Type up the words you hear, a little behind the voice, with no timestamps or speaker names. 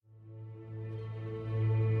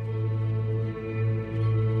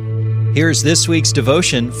Here's this week's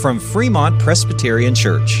devotion from Fremont Presbyterian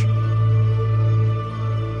Church.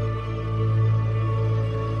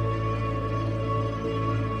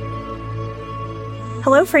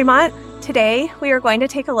 Hello, Fremont. Today, we are going to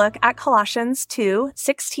take a look at Colossians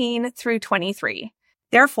 2:16 through 23.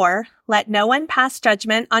 Therefore, let no one pass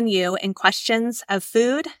judgment on you in questions of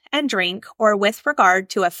food and drink or with regard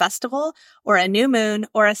to a festival or a new moon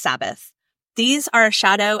or a Sabbath. These are a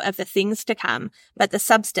shadow of the things to come, but the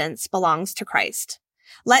substance belongs to Christ.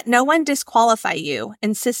 Let no one disqualify you,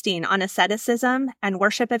 insisting on asceticism and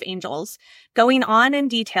worship of angels, going on in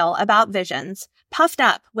detail about visions, puffed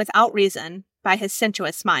up without reason by his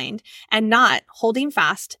sensuous mind, and not holding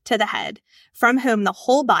fast to the head, from whom the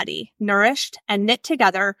whole body, nourished and knit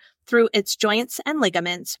together through its joints and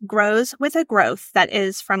ligaments, grows with a growth that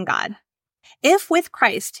is from God. If with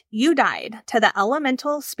Christ you died to the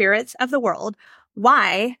elemental spirits of the world,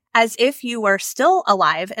 why, as if you were still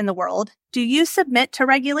alive in the world, do you submit to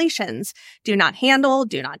regulations? Do not handle,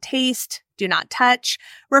 do not taste, do not touch,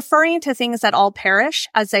 referring to things that all perish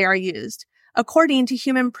as they are used, according to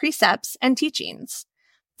human precepts and teachings.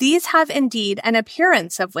 These have indeed an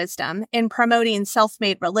appearance of wisdom in promoting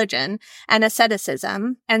self-made religion and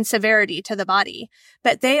asceticism and severity to the body,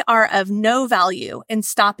 but they are of no value in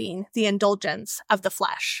stopping the indulgence of the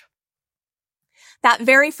flesh. That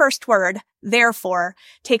very first word, therefore,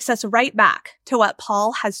 takes us right back to what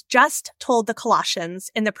Paul has just told the Colossians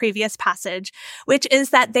in the previous passage, which is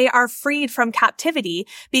that they are freed from captivity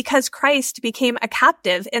because Christ became a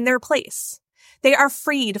captive in their place. They are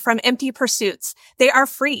freed from empty pursuits. They are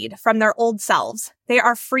freed from their old selves. They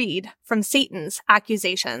are freed from Satan's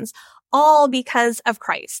accusations, all because of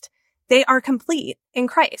Christ. They are complete in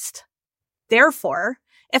Christ. Therefore,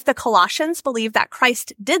 if the Colossians believe that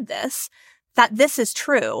Christ did this, that this is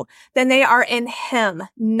true, then they are in him,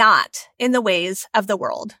 not in the ways of the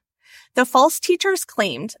world. The false teachers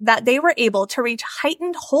claimed that they were able to reach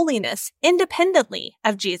heightened holiness independently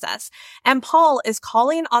of Jesus, and Paul is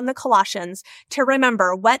calling on the Colossians to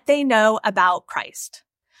remember what they know about Christ.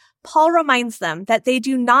 Paul reminds them that they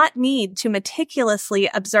do not need to meticulously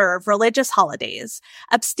observe religious holidays,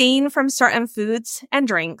 abstain from certain foods and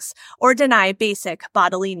drinks, or deny basic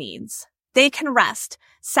bodily needs. They can rest,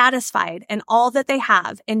 satisfied in all that they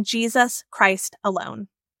have in Jesus Christ alone.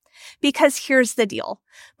 Because here's the deal.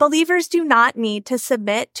 Believers do not need to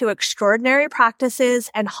submit to extraordinary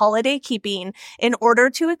practices and holiday keeping in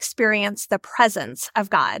order to experience the presence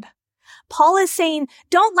of God. Paul is saying,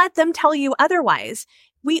 don't let them tell you otherwise.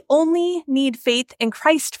 We only need faith in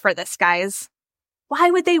Christ for this, guys.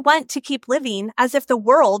 Why would they want to keep living as if the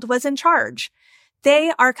world was in charge?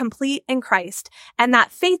 They are complete in Christ, and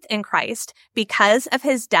that faith in Christ, because of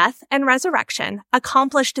his death and resurrection,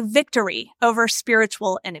 accomplished victory over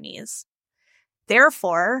spiritual enemies.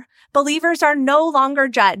 Therefore, believers are no longer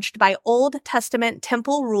judged by Old Testament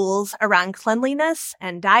temple rules around cleanliness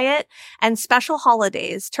and diet and special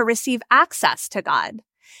holidays to receive access to God.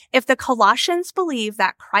 If the Colossians believe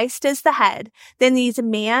that Christ is the head, then these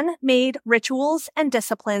man-made rituals and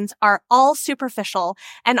disciplines are all superficial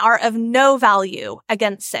and are of no value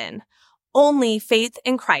against sin. Only faith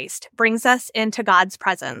in Christ brings us into God's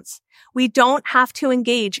presence. We don't have to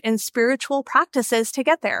engage in spiritual practices to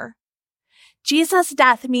get there. Jesus'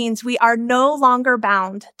 death means we are no longer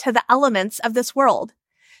bound to the elements of this world.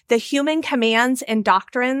 The human commands and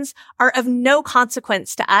doctrines are of no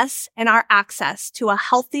consequence to us and our access to a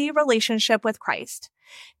healthy relationship with Christ.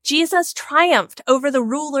 Jesus triumphed over the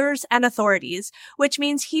rulers and authorities, which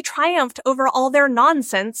means he triumphed over all their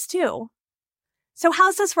nonsense too. So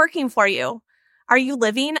how's this working for you? Are you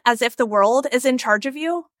living as if the world is in charge of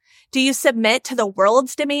you? Do you submit to the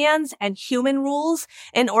world's demands and human rules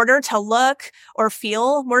in order to look or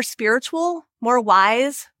feel more spiritual, more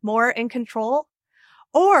wise, more in control?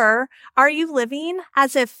 Or are you living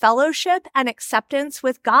as if fellowship and acceptance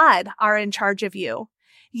with God are in charge of you?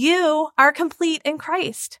 You are complete in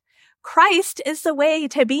Christ. Christ is the way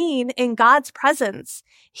to being in God's presence.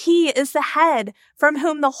 He is the head from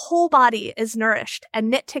whom the whole body is nourished and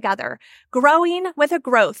knit together, growing with a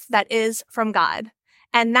growth that is from God.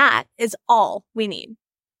 And that is all we need.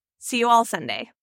 See you all Sunday.